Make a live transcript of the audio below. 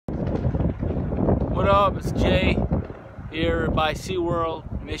What up? It's Jay here by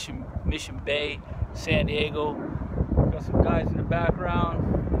SeaWorld, Mission Bay, San Diego. Got some guys in the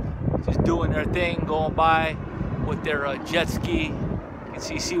background just doing their thing, going by with their jet ski. You can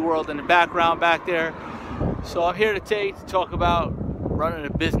see SeaWorld in the background back there. So I'm here today to talk about running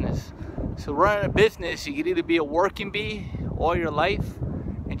a business. So running a business, you can either be a working bee all your life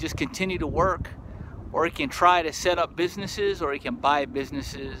and just continue to work, or you can try to set up businesses, or you can buy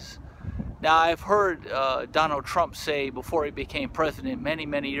businesses. Now, I've heard Donald Trump say before he became president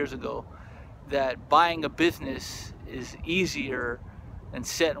many years ago that buying a business is easier than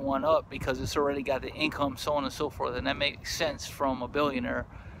setting one up because it's already got the income, so on and so forth, and that makes sense from a billionaire.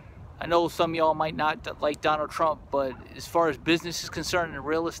 I know some of y'all might not like Donald Trump, but as far as business is concerned in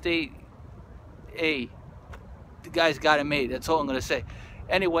real estate, hey, the guy's got it made. That's all I'm gonna say.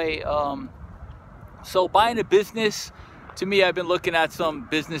 Anyway, so buying a business, to me, I've been looking at some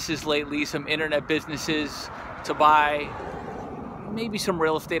businesses lately, some internet businesses to buy, maybe some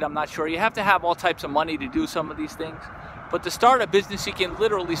real estate, I'm not sure. You have to have all types of money to do some of these things. But to start a business, you can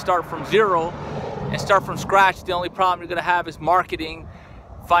literally start from zero and start from scratch. The only problem you're gonna have is marketing,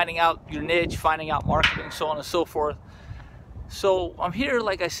 finding out your niche, finding out marketing, so on and so forth. So I'm here,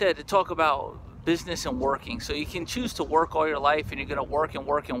 like I said, to talk about business and working. So you can choose to work all your life and you're gonna work and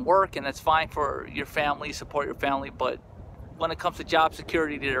work and work, and that's fine for your family, support your family, but when it comes to job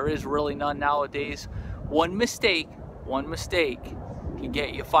security, there is really none nowadays. One mistake can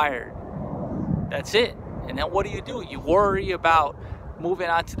get you fired. That's it. And then what do? You worry about moving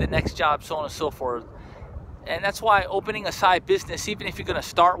on to the next job, so on and so forth. And that's why opening a side business, even if you're gonna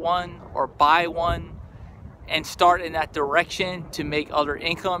start one or buy one, and start in that direction to make other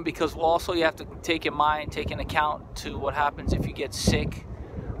income, because also you have to take in mind, take into account to what happens if you get sick,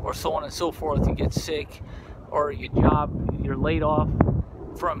 or so on and so forth. You get sick, or your job, you're laid off.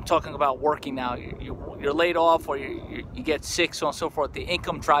 From talking about working now, you're laid off, or you get sick, so on and so forth. The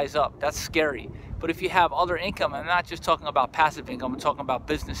income dries up. That's scary. But if you have other income, I'm not just talking about passive income, I'm talking about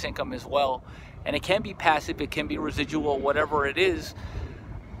business income as well. And it can be passive, it can be residual, whatever it is.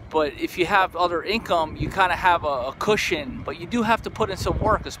 But if you have other income, you kind of have a cushion, but you do have to put in some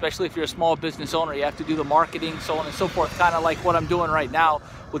work, especially if you're a small business owner. You have to do the marketing, so on and so forth, kind of like what I'm doing right now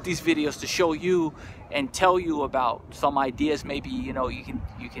with these videos to show you and tell you about some ideas. Maybe, you know, you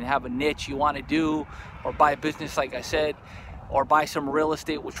can have a niche you want to do, or buy a business, like I said, or buy some real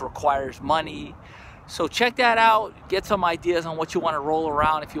estate, which requires money. So check that out, get some ideas on what you want to roll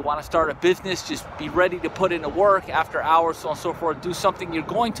around. If you want to start a business, just be ready to put in the work after hours, so on and so forth. Do something you're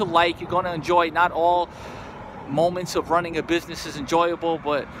going to like, you're going to enjoy. Not all moments of running a business is enjoyable,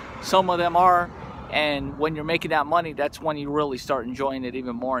 but some of them are. And when you're making that money, that's when you really start enjoying it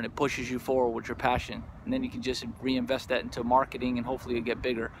even more, and it pushes you forward with your passion. And then you can just reinvest that into marketing, and hopefully you'll get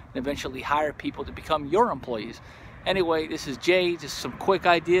bigger and eventually hire people to become your employees. Anyway, this is Jay, just some quick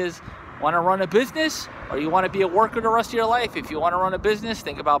ideas. Want to run a business, or you want to be a worker the rest of your life? If you want to run a business,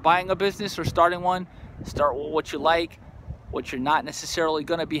 think about buying a business or starting one. Start with what you like, what you're not necessarily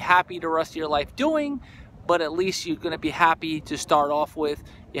going to be happy the rest of your life doing, but at least you're going to be happy to start off with.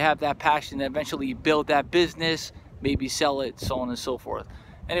 You have that passion, and eventually you build that business, maybe sell it, so on and so forth.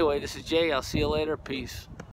 Anyway, this is Jay. I'll see you later. Peace.